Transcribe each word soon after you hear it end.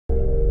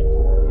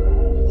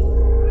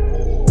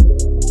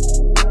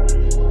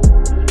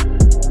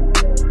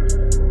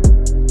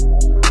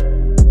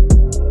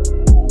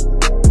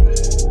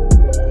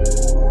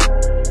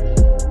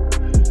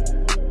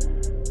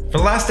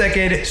last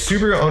decade,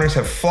 Subaru owners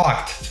have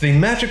flocked to the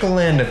magical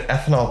land of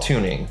ethanol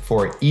tuning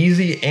for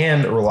easy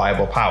and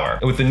reliable power.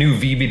 And with the new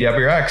VB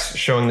WRX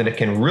showing that it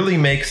can really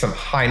make some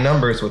high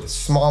numbers with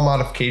small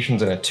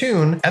modifications in a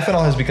tune,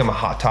 ethanol has become a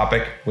hot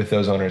topic with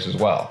those owners as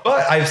well.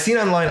 But I've seen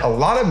online a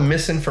lot of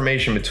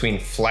misinformation between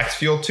flex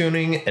fuel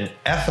tuning and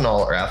ethanol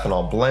or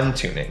ethanol blend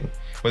tuning.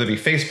 Whether it be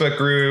Facebook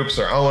groups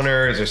or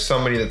owners or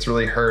somebody that's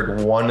really heard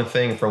one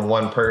thing from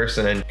one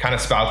person and kind of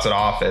spouts it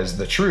off as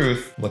the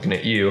truth, looking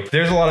at you.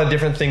 There's a lot of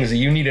different things that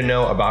you need to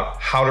know about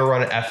how to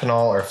run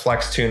ethanol or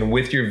flex tune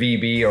with your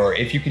VB, or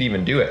if you could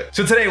even do it.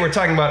 So today we're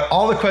talking about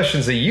all the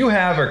questions that you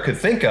have or could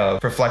think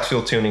of for flex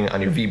fuel tuning on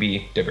your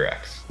VB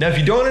WRX. Now, if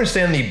you don't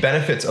understand the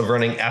benefits of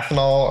running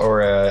ethanol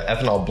or a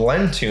ethanol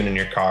blend tune in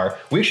your car,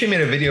 we actually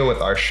made a video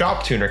with our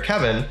shop tuner,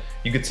 Kevin.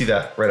 You could see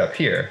that right up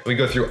here. We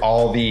go through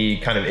all the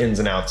kind of ins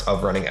and outs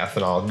of running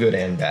ethanol, good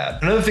and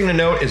bad. Another thing to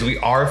note is we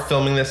are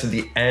filming this at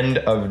the end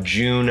of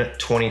June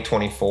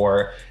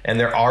 2024, and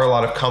there are a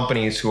lot of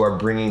companies who are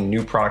bringing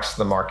new products to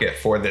the market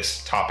for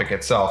this topic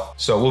itself.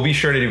 So we'll be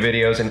sure to do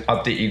videos and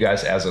update you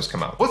guys as those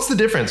come out. What's the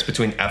difference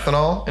between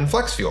ethanol and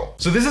flex fuel?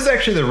 So this is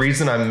actually the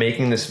reason I'm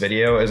making this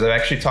video, is I've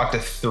actually talked to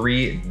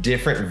 3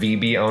 different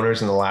VB owners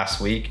in the last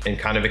week and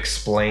kind of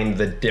explained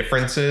the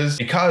differences,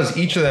 because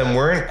each of them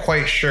weren't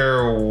quite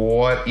sure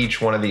what each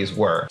one of these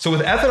were. So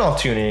with ethanol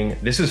tuning,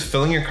 this is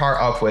filling your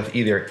car up with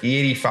either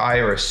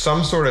E85 or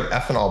some sort of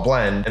ethanol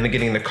blend and then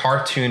getting the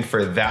car tuned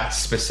for that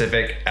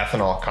specific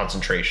ethanol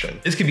concentration.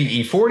 This could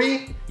be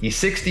E40,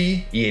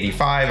 E60,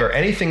 E85, or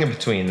anything in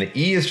between. The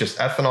E is just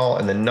ethanol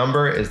and the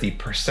number is the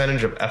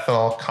percentage of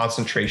ethanol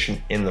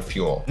concentration in the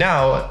fuel.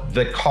 Now,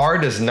 the car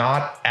does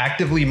not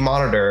actively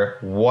monitor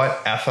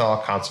what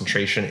ethanol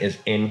concentration is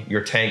in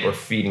your tank or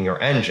feeding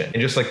your engine.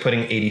 And just like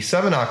putting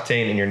 87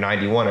 octane in your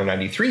 91 or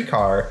 93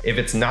 car, if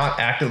it's not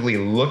actively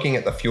looking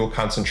at the fuel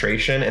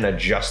concentration and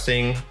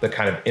adjusting the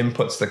kind of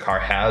inputs the car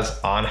has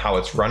on how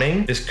it's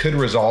running, this could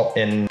result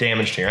in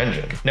damage to your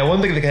engine. Now,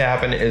 one thing that can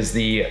happen is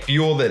the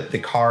fuel that the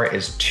car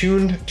is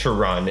tuned to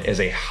run is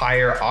a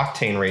higher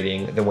octane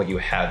rating than what you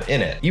have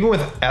in it. Even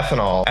with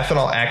ethanol,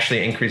 ethanol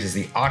actually increases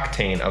the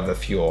octane of the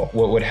fuel.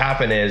 What would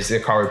happen is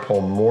the car would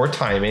pull more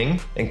timing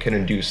and can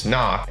induce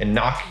knock, and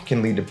knock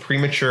can lead to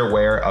premature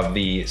wear of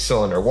the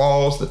cylinder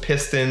walls, the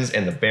pistons,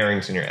 and the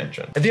bearings in your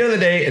engine. At the end of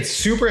the day, it's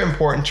super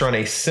important to run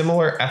a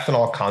similar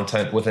ethanol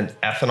content with an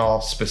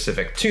ethanol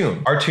specific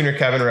tune. Our tuner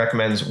Kevin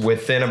recommends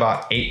within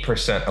about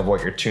 8% of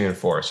what you're tuned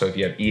for. So if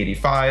you have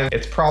E85,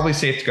 it's probably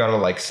safe to go to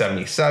like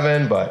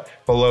 77, but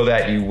below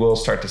that, you will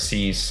start to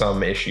see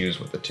some issues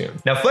with the tune.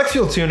 Now, flex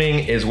fuel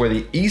tuning is where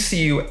the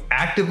ECU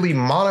actively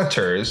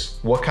monitors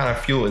what kind of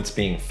fuel it's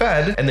being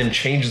fed and then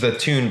changes the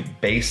tune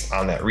based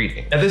on that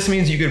reading. Now, this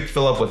means you could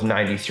fill up with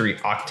 93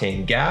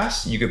 octane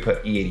gas, you could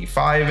put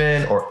E85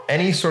 in, or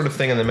any sort of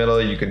thing in the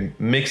middle. You could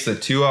mix the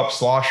two up,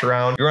 slosh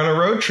around. You're on a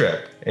road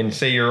trip and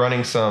say you're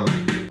running some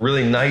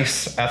really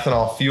nice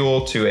ethanol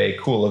fuel to a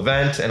cool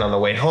event, and on the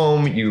way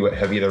home, you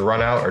have either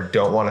run out or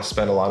don't want to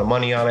spend a lot of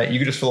money on it. You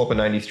could just fill up a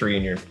 93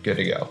 and you're good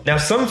to go. Now,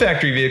 some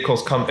factory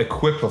vehicles come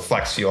equipped with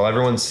flex fuel.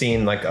 Everyone's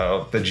seen like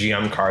the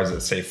GM cars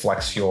that say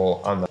flex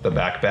fuel on the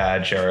back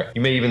badge, or you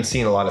may even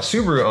seen a lot of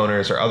Subaru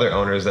owners or other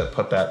owners that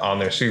put that on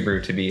their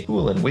Subaru to be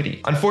cool and witty.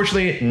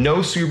 Unfortunately, no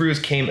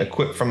Subarus came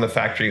equipped from the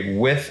factory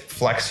with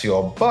flex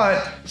fuel,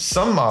 but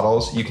some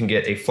models you can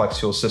get a flex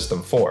fuel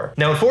system for.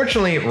 Now,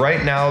 unfortunately,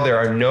 right now, there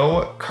are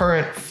no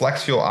current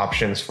flex fuel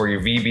options for your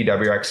VB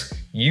WRX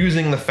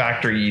using the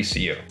factory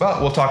ECU,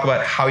 but we'll talk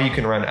about how you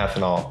can run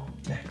ethanol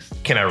next.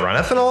 Can I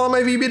run ethanol on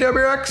my VB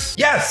WRX?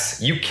 Yes,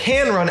 you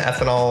can run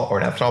ethanol or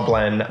an ethanol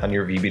blend on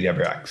your VB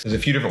WRX. There's a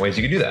few different ways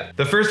you can do that.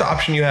 The first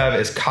option you have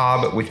is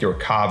Cobb with your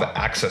Cobb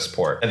access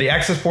port. Now, the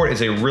access port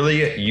is a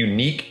really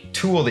unique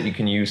tool that you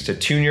can use to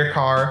tune your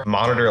car,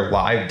 monitor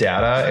live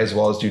data, as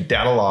well as do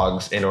data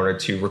logs in order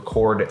to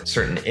record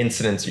certain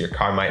incidents your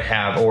car might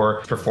have or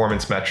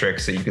performance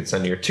metrics that you could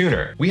send to your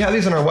tuner. We have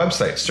these on our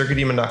website,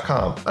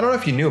 circuitdemon.com. I don't know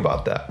if you knew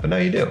about that, but now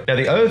you do. Now,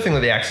 the other thing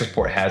that the access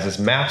port has is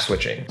map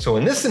switching. So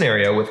in this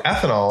scenario with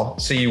ethanol,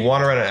 say you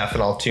want to run an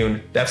ethanol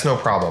tune, that's no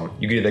problem.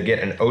 You can either get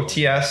an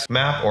OTS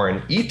map or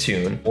an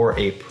E-tune or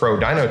a Pro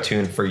Dyno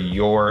tune for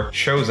your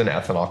chosen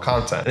ethanol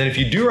content. And then if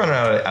you do run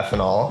out of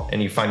ethanol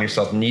and you find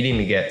yourself needing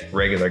to get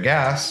regular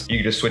gas, you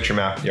can just switch your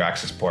map with your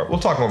access port. We'll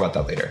talk more about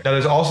that later. Now,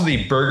 there's also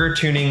the Burger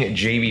Tuning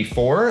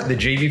JV4. The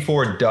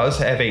JV4 does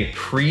have a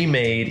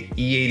pre-made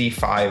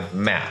E85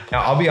 map.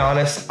 Now, I'll be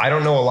honest, I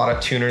don't know a lot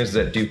of tuners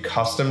that do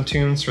custom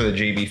tunes for the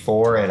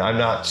JV4, and I'm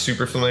not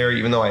super familiar,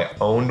 even though I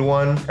owned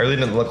one. I really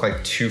didn't look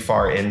like too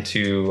far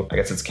into, I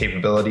guess, its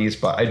capabilities,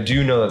 but I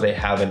do know that they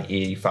have an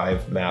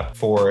E85 map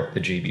for the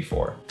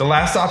JV4. The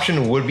last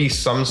option would be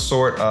some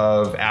sort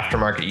of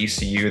aftermarket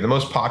ECU. The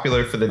most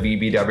popular for the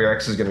VB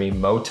WRX is going to be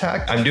Motec.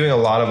 I'm doing a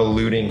lot of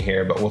alluding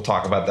here, but we'll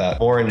talk about that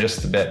more in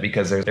just a bit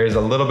because there's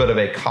a little bit of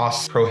a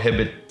cost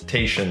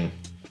prohibition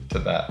to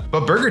that.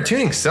 But Burger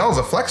Tuning sells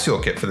a flex fuel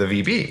kit for the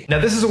VB. Now,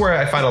 this is where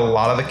I find a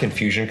lot of the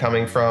confusion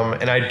coming from,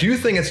 and I do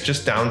think it's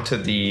just down to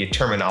the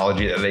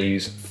terminology that they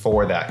use,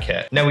 for that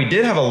kit. Now, we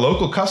did have a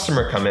local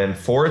customer come in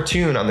for a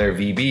tune on their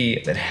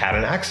VB that had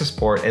an access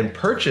port and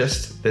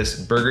purchased this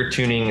Burger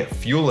Tuning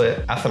Fuel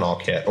It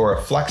ethanol kit, or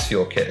a flex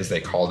fuel kit as they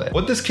called it.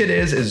 What this kit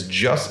is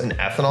just an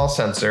ethanol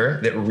sensor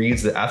that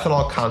reads the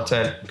ethanol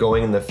content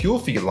going in the fuel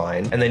feed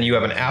line, and then you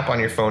have an app on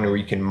your phone where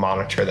you can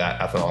monitor that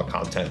ethanol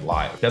content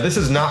live. Now, this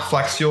is not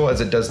flex fuel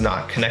as it does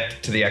not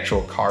connect to the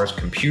actual car's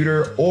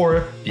computer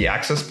or the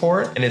access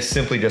port, and it's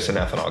simply just an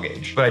ethanol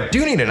gauge. But I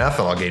do need an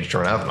ethanol gauge to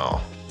run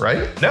ethanol,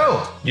 right?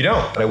 No, you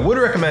don't. But I would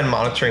recommend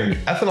monitoring the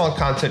ethanol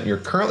content you're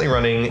currently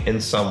running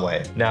in some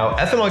way. Now,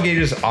 ethanol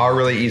gauges are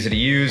really easy to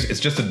use. It's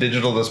just a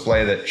digital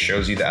display that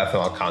shows you the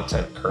ethanol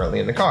content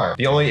currently in the car.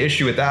 The only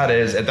issue with that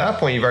is at that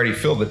point, you've already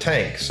filled the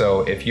tank.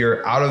 So if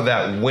you're out of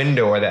that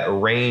window or that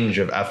range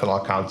of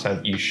ethanol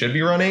content you should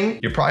be running,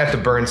 you probably have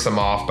to burn some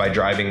off by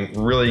driving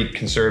really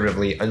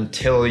conservatively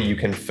until you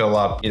can fill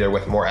up either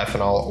with more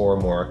ethanol or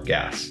more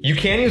gas. You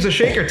can use a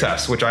shaker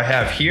test, which I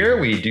have here.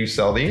 We do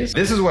sell these.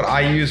 This is what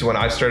I use when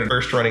I started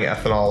first running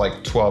ethanol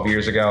like 12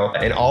 years ago.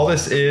 And all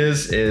this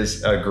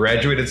is a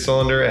graduated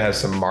cylinder. It has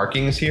some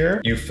markings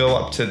here. You fill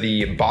up to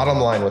the bottom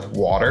line with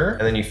water,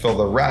 and then you fill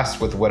the rest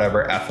with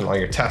whatever ethanol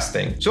you're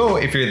testing. So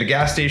if you're at the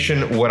gas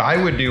station, what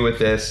I would do with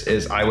this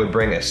is I would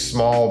bring a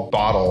small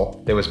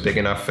bottle that was big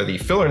enough for the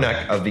filler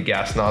neck of the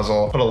gas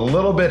nozzle, put a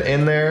little bit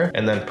in there,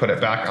 and then put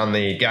it back on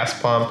the gas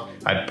pump.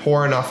 I'd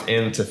pour enough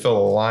in to fill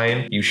the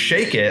line. You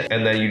shake it,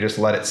 and then you just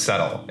let it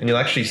settle. And you'll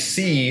actually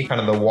see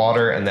kind of the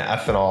water and the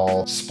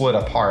ethanol split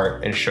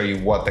apart and show you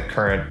what the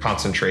current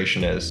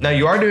concentration is. Now,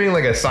 you are doing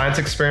like a science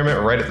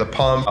experiment right at the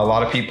pump. A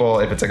lot of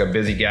people, if it's like a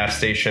busy gas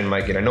station,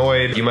 might get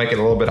annoyed. You might get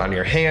a little bit on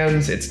your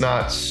hands. It's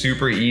not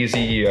super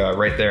easy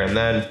right there and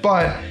then,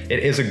 but it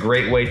is a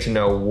great way to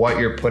know what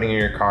you're putting in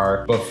your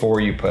car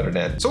before you put it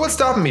in. So what's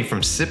stopping me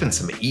from sipping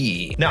some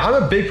E? Now,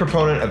 I'm a big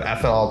proponent of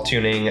ethanol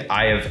tuning.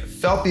 I have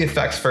felt the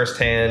effects firsthand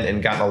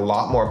and gotten a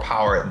lot more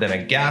power than a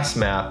gas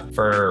map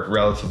for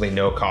relatively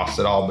no cost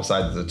at all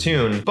besides the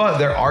tune. But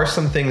there are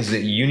some things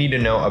that you need to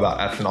know about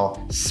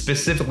ethanol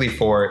specifically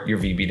for your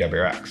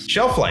VB-WRX.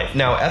 Shelf life.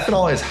 Now,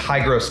 ethanol is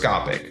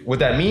hygroscopic. What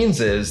that means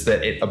is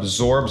that it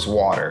absorbs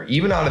water,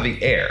 even out of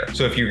the air.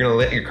 So if you're gonna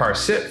let your car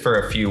sit for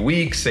a few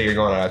weeks, say you're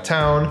going out of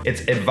town,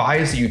 it's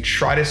advised that you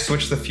try to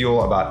switch the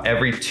fuel about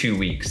every 2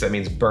 weeks. That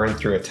means burn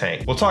through a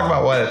tank. We'll talk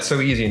about why that's so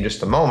easy in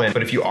just a moment,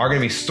 but if you are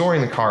gonna be storing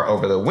the car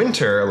over the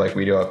winter, like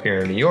we do up here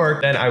in New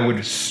York, then I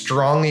would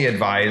strongly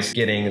advise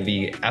getting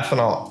the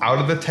ethanol out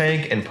of the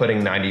tank and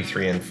putting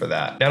 93 in for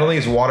that. Not only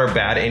is water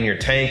bad in your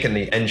tank and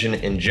the engine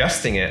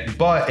ingesting it,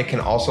 but it can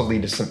also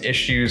lead to some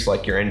issues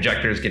like your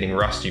injectors getting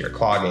rusty or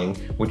clogging,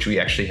 which we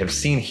actually have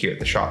seen here at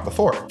the shop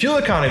before. Fuel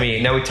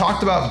economy. Now, we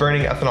talked about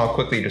burning ethanol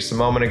quickly just a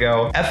moment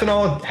ago.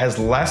 Ethanol has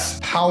less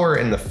power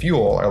in the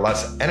fuel or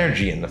less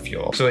energy in the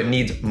fuel, so it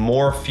needs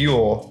more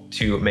fuel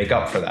to make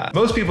up for that.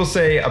 Most people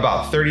say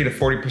about 30 to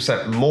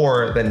 40%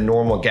 more than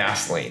normal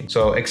gasoline.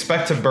 So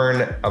expect to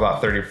burn about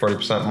 30 to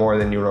 40% more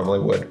than you normally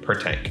would per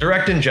tank.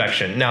 Direct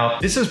injection. Now,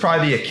 this is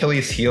probably the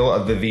Achilles heel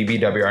of the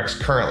VB-WRX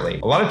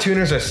currently. A lot of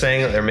tuners are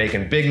saying that they're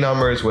making big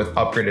numbers with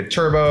upgraded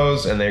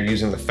turbos and they're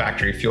using the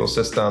factory fuel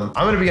system.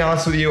 I'm gonna be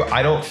honest with you,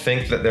 I don't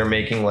think that they're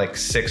making like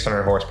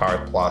 600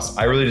 horsepower plus.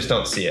 I really just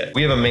don't see it.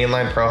 We have a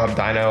mainline Pro Hub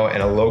dyno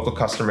and a local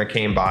customer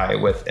came by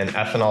with an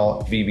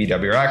ethanol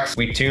VB-WRX.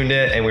 We tuned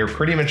it and we were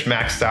pretty much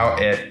maxed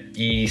out at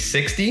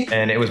E60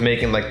 and it was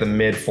making like the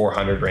mid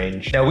 400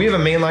 range. Now we have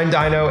a mainline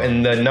dyno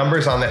and the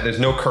numbers on that, there's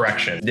no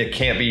correction. It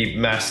can't be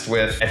messed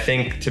with. I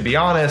think, to be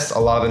honest, a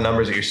lot of the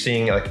numbers that you're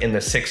seeing like in the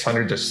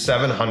 600s or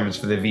 700s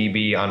for the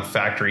VB on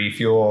factory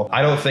fuel,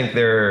 I don't think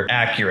they're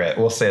accurate.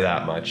 We'll say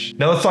that much.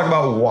 Now let's talk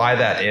about why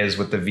that is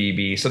with the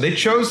VB. So they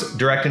chose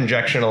direct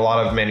injection. A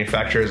lot of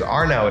manufacturers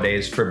are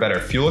nowadays for better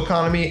fuel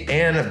economy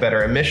and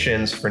better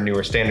emissions for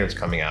newer standards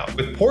coming out.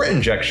 With port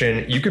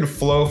injection, you can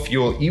flow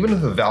fuel even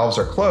if the valves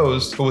are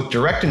closed, but with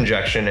direct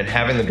injection and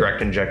having the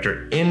direct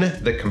injector in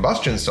the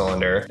combustion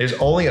cylinder, there's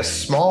only a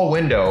small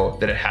window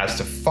that it has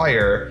to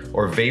fire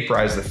or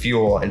vaporize the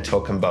fuel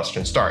until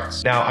combustion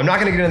starts. Now, I'm not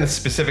gonna get into the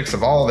specifics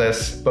of all of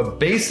this, but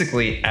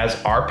basically as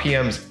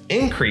RPMs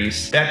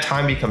increase, that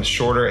time becomes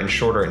shorter and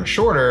shorter and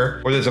shorter,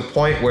 where there's a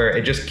point where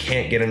it just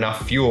can't get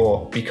enough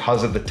fuel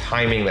because of the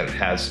timing that it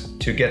has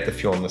to get the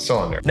fuel in the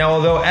cylinder. Now,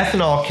 although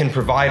ethanol can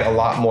provide a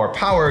lot more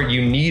power,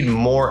 you need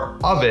more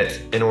of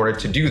it in order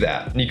to do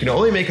that. And you can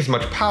only make as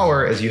much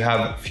power as you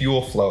have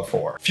fuel flow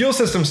for. Fuel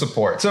system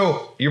support.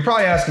 So you're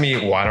probably asking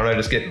me, why don't I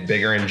just get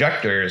bigger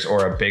injectors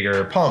or a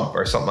bigger pump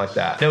or something like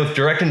that? Now with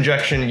direct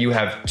injection, you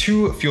have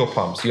two fuel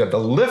pumps. You have the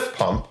lift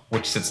pump,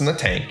 which sits in the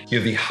tank. You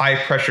have the high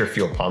pressure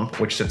fuel pump,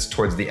 which sits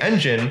towards the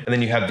engine. And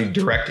then you have the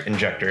direct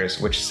injectors,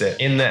 which sit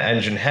in the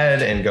engine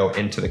head and go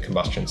into the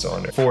combustion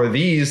cylinder. For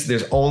these,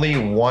 there's only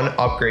one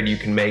upgrade you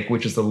can make,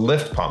 which is the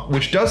lift pump,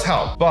 which does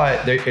help,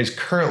 but there is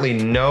currently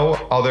no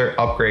other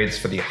upgrades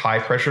for the high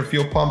pressure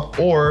fuel pump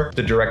or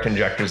the direct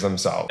injectors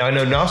themselves. Now I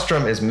know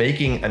Nostrum is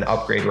making an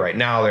upgrade right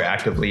now. They're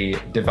actively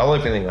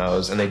developing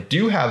those and they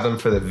do have them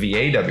for the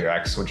VA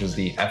WRX, which is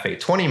the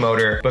F820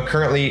 motor, but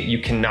currently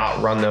you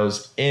cannot run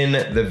those in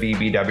the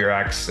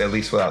VBWRX, at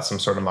least without some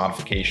sort of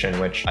modification,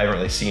 which I haven't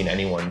really seen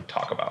anyone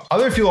talk about.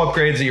 Other fuel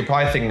upgrades that you're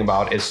probably thinking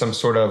about is some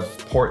sort of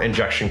port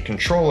injection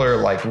controller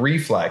like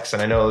Reflex.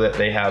 And I know that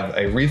they have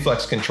a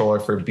Reflex controller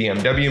for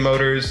BMW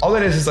motors. All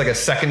that is like a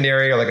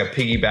secondary or like a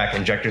piggyback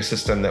injector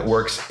system that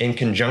works in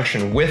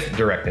conjunction with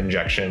direct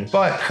injection.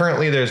 But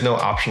currently there's no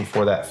option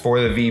for that for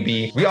the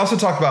VB. We also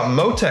talked about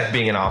Motec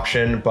being an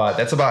option, but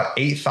that's about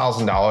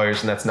 $8,000,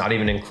 and that's not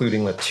even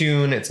including the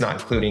tune. It's not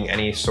including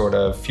any sort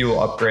of fuel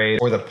upgrade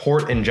or the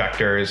port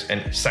injectors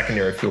and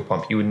secondary fuel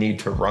pump you would need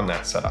to run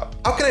that setup.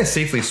 How can I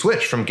safely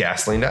switch from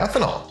gasoline to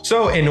ethanol?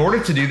 So in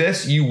order to do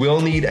this, you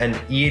will need an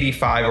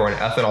E85 or an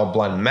ethanol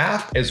blend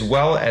map, as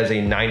well as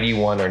a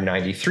 91 or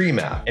 93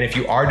 map. And if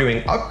you are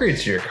doing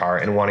upgrades to your car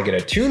and want to get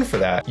a tune for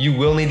that, you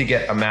will need to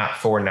get a map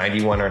for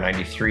 91 or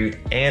 93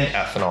 and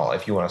ethanol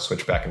if you want to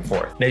switch back and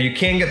forth. Now you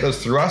can get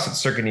those through us at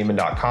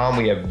circuitneiman.com.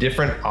 We have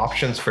different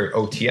options for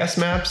OTS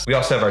maps. We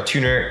also have our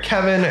tuner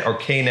Kevin, or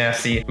K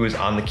Nasty, who is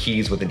on the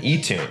keys with an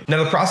E-tune.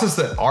 Now the process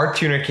that our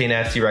tuner K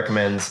Nasty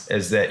recommends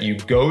is that you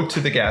go to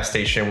the gas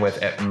station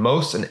with at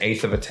most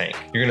 1/8 of a tank.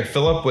 You're going to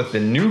fill up with the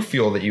new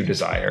fuel that you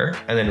desire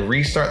and then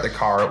restart the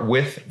car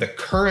with the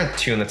current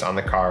tune that's on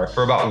the car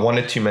for about 1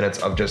 to 2 minutes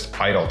of just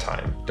idle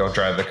time. Don't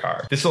drive the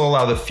car. This will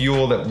allow the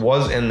fuel that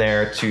was in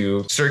there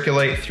to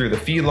circulate through the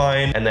feed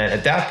line, and then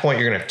at that point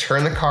you're going to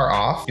turn the car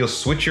off. You'll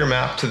switch your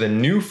map to the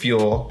new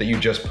fuel that you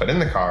just put in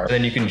the car, and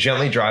then you can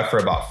gently drive for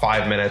about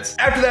 5 minutes.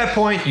 After that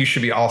point, you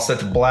should be all set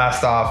to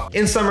blast off.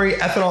 In summary,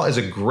 ethanol is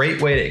a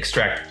great way to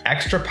extract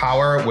extra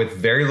power with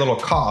very little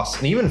cost,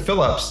 and even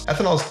fill-ups,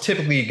 ethanol is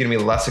typically going to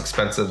be less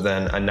expensive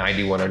than a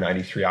 91 or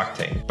 93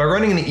 octane. By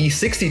running an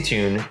E60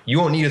 tune, you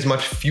won't need as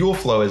much fuel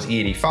flow as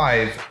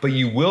E85, but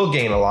you will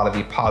gain a lot of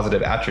the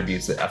positive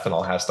attributes that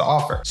ethanol has to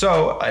offer.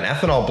 So an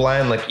ethanol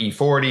blend like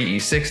E40,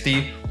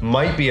 E60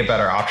 might be a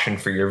better option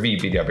for your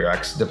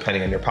VBWRX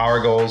depending on your power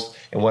goals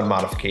and what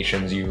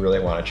modifications you really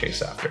want to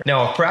chase after.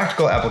 Now, a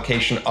practical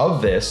application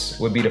of this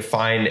would be to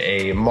find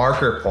a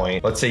marker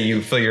point. Let's say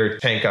you fill your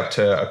tank up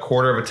to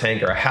 1/4 of a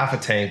tank or a 1/2 a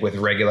tank with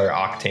regular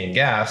octane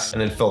gas,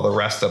 and then fill the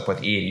rest up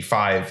with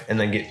E85 and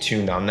then get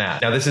tuned on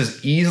that. Now, this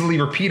is easily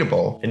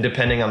repeatable, and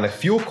depending on the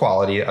fuel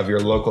quality of your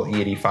local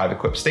E85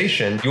 equipped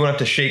station, you won't have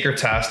to shake or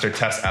test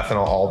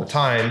ethanol all the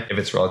time if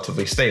it's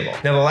relatively stable.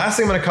 Now, the last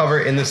thing I'm going to cover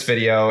in this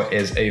video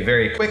is a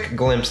very quick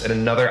glimpse at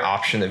another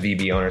option that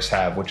VB owners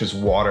have, which is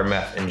water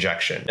meth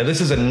injection. Now, this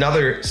is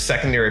another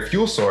secondary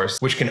fuel source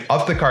which can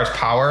up the car's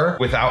power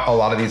without a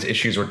lot of these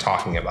issues we're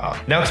talking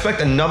about. Now,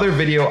 expect another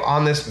video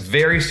on this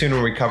very soon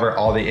when we cover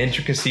all the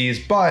intricacies,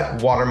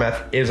 but water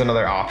meth is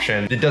another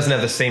option that doesn't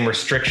have the same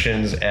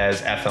restrictions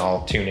as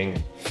ethanol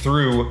tuning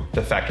through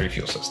the factory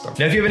fuel system.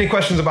 Now, if you have any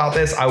questions about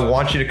this, I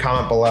want you to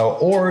comment below,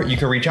 or you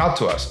can reach out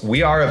to us.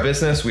 We are a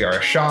business, we are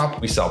a shop,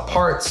 we sell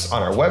parts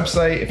on our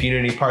website. If you need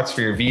any parts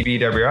for your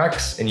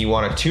VBWRX and you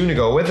want a tune to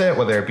go with it,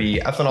 whether it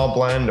be ethanol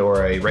blend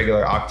or a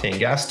regular octane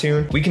gas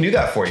tune, we can do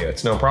that for you.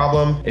 It's no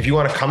problem. If you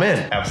want to come in,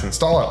 have us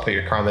install it, put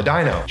your car on the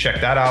dyno,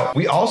 check that out.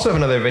 We also have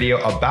another video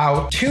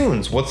about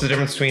tunes. What's the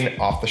difference between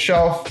off the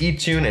shelf,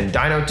 E-tune, and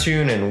dyno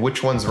tune, and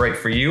which one's right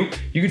for you?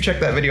 You can check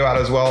that video out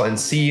as well and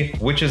see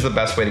which is the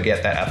best way to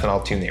get that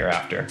ethanol tune that you're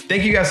after.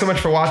 Thank you guys so much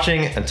for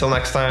watching. Until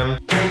next time,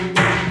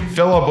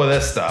 fill up with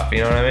this stuff, you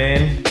know what I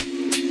mean?